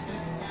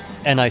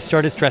 and I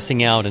started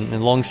stressing out.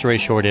 And long story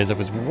short is I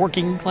was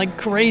working like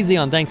crazy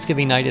on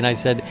Thanksgiving night, and I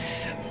said,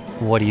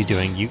 what are you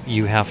doing?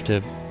 You have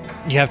to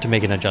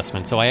make an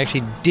adjustment. So I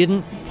actually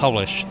didn't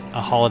publish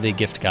a holiday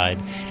gift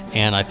guide,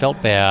 and I felt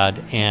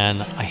bad,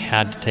 and I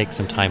had to take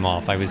some time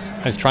off. I was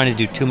trying to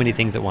do too many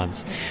things at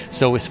once.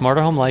 So with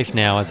Smarter Home Life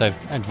now, as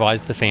I've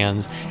advised the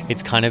fans,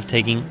 it's kind of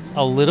taking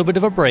a little bit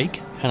of a break,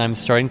 and I'm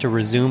starting to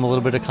resume a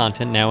little bit of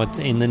content now. It's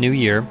in the new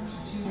year.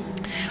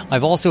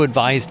 I've also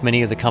advised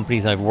many of the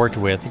companies I've worked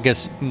with,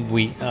 because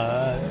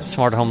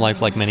Smarter Home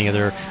Life, like many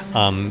other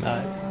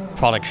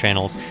product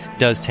channels,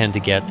 does tend to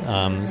get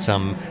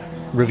some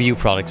review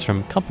products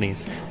from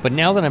companies. But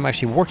now that I'm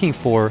actually working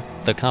for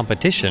the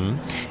competition,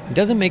 it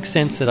doesn't make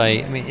sense that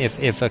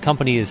if a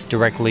company is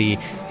directly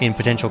in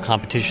potential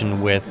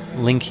competition with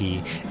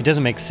Linky, it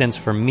doesn't make sense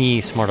for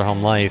me, Smarter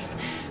Home Life,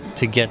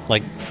 to get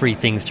like free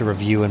things to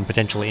review and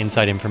potentially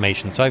inside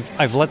information. So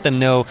I've let them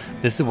know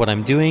this is what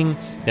I'm doing,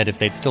 that if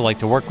they'd still like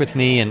to work with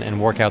me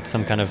and work out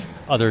some kind of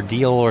other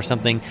deal or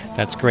something,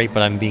 that's great,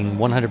 but I'm being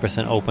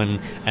 100% open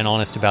and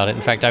honest about it.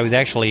 In fact, I was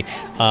actually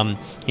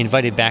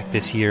invited back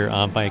this year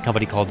by a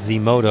company called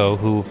Zmodo,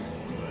 who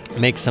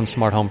makes some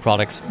smart home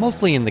products,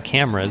 mostly in the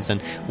cameras and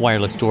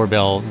wireless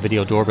doorbell,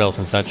 video doorbells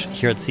and such.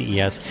 Here at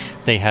CES,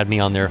 they had me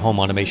on their home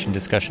automation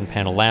discussion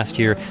panel last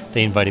year.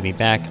 They invited me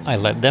back. I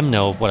let them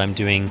know what I'm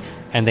doing,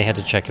 and they had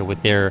to check it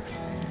with their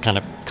kind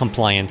of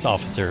compliance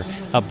officer.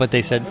 But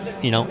they said,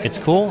 it's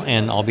cool,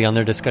 and I'll be on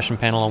their discussion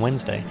panel on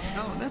Wednesday.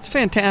 Oh, that's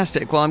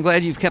fantastic. Well, I'm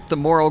glad you've kept the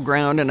moral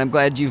ground, and I'm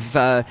glad you've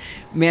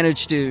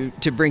managed to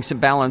bring some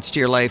balance to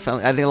your life.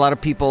 I think a lot of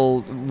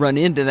people run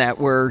into that,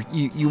 where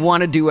you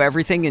want to do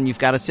everything, and you've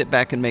got to sit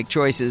back and make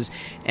choices.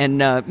 And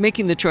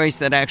making the choice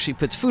that actually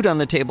puts food on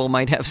the table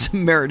might have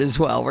some merit as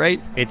well, right?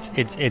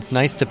 It's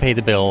nice to pay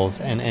the bills,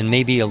 and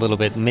maybe a little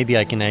bit. Maybe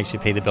I can actually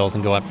pay the bills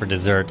and go out for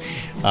dessert.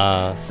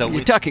 So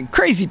you're talking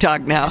crazy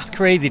talk now. It's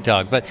crazy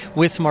talk. But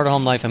with Smarter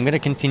Home Life, I'm going to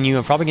continue.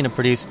 I'm probably going to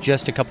produce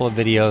just a couple of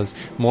videos,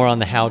 more on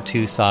the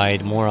how-to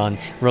side, more on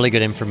really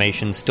good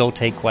information, still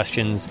take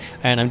questions,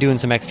 and I'm doing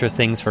some extra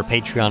things for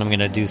Patreon. I'm going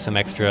to do some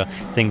extra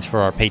things for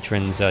our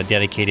patrons,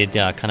 dedicated,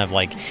 kind of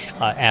like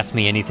Ask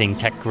Me Anything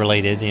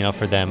tech-related,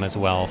 for them as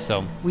well.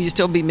 So, will you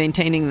still be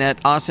maintaining that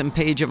awesome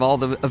page of all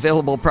the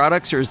available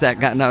products, or has that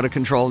gotten out of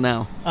control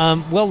now?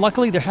 Well,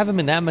 luckily there haven't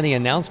been that many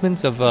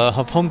announcements of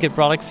HomeKit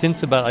products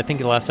since about, I think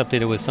the last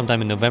update was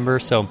sometime in November,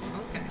 so...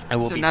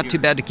 So not too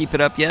bad to keep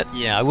it up yet?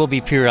 Yeah, I will be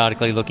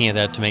periodically looking at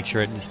that to make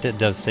sure it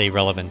does stay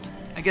relevant.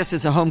 I guess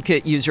as a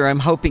HomeKit user, I'm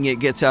hoping it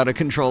gets out of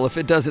control. If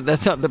it doesn't,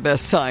 that's not the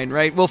best sign,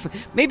 right? Well,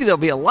 maybe there'll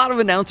be a lot of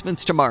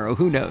announcements tomorrow.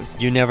 Who knows?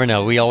 You never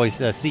know. We always,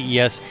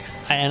 CES,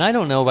 and I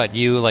don't know about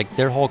you, like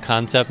their whole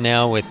concept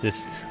now with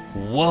this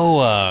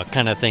WOA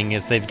kind of thing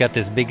is they've got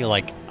this big,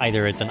 like,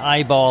 either it's an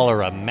eyeball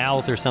or a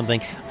mouth or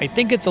something. I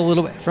think it's a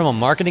little bit, from a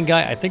marketing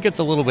guy, I think it's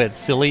a little bit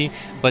silly,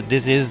 but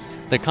this is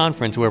the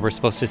conference where we're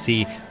supposed to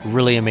see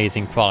really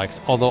amazing products.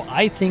 Although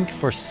I think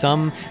for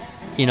some,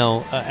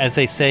 as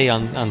they say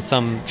on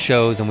some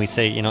shows, and we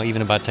say,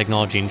 even about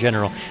technology in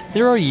general,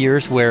 there are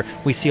years where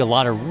we see a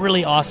lot of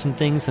really awesome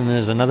things, and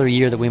there's another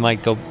year that we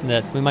might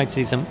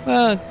see some,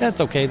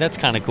 that's okay, that's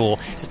kind of cool.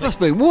 It's supposed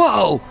to be,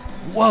 whoa,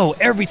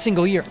 every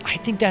single year. I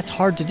think that's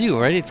hard to do,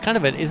 right? It's kind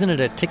of isn't it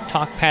a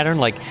TikTok pattern?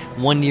 Like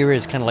one year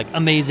is kind of like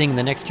amazing, and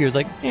the next year is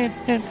like,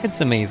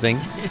 it's amazing,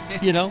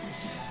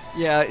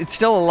 Yeah, it's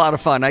still a lot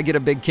of fun. I get a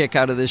big kick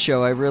out of this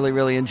show. I really,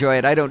 really enjoy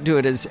it. I don't do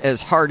it as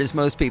hard as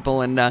most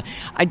people, and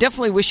I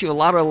definitely wish you a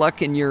lot of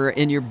luck in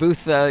your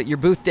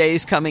booth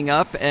days coming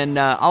up. And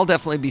I'll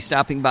definitely be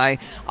stopping by.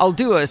 I'll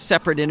do a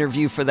separate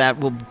interview for that.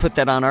 We'll put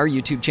that on our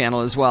YouTube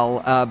channel as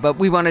well. But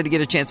we wanted to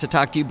get a chance to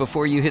talk to you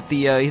before you hit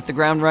the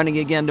ground running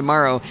again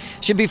tomorrow.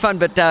 Should be fun.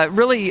 But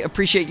really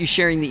appreciate you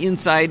sharing the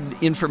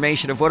inside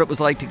information of what it was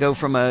like to go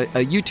from a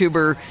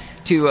YouTuber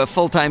to a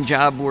full-time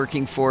job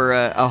working for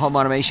a home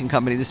automation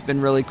company. This has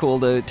been really cool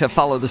to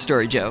follow the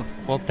story, Joe.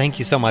 Well, thank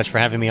you so much for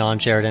having me on,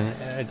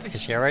 Sheridan.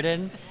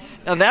 Sheridan?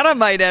 Now that I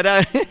might add,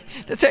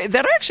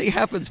 that actually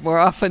happens more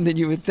often than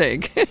you would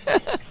think.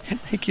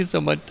 Thank you so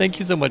much. Thank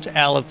you so much,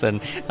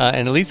 Allison.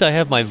 And at least I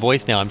have my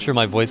voice now. I'm sure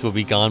my voice will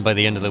be gone by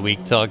the end of the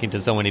week talking to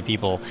so many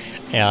people.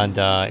 And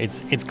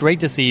it's great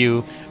to see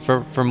you.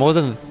 For more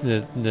than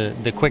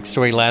the quick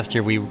story last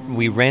year,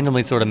 we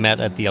randomly sort of met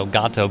at the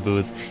Elgato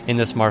booth in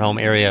the smart home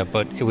area,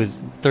 but it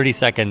was 30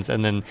 seconds,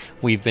 and then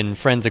we've been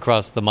friends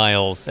across the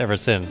miles ever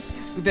since.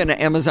 We've been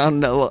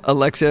Amazon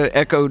Alexa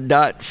Echo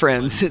Dot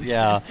friends.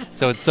 Yeah,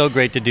 so it's so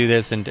great to do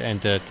this and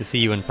to see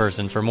you in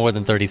person for more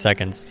than 30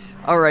 seconds.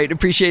 All right,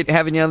 appreciate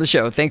having you on the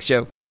show. Thanks,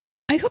 Joe.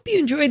 I hope you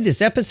enjoyed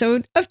this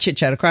episode of Chit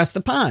Chat Across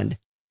the Pond.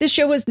 This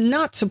show is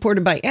not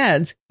supported by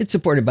ads, it's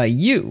supported by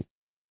you.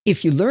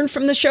 If you learned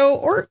from the show,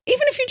 or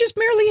even if you're just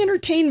merely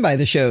entertained by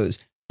the shows,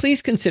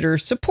 please consider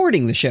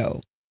supporting the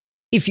show.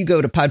 If you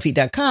go to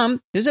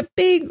podfeet.com, there's a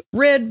big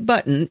red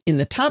button in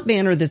the top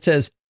banner that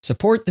says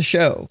Support the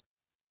Show.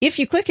 If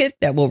you click it,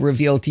 that will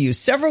reveal to you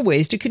several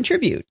ways to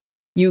contribute.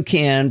 You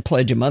can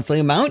pledge a monthly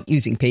amount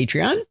using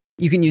Patreon.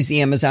 You can use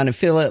the Amazon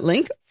affiliate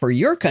link for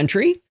your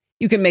country.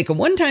 You can make a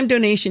one-time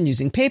donation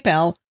using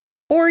PayPal,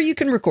 or you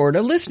can record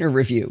a listener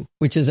review,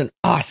 which is an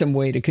awesome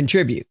way to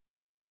contribute.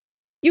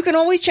 You can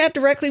always chat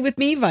directly with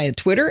me via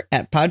Twitter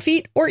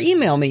 @Podfeet or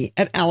email me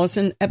at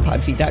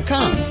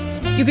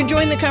allison@podfeet.com. You can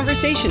join the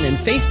conversation in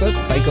Facebook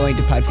by going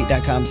to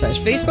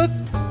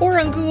podfeet.com/Facebook or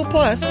on Google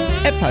Plus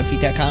at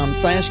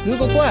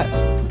podfeet.com/Google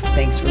Plus.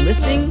 Thanks for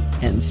listening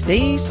and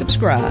stay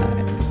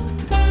subscribed.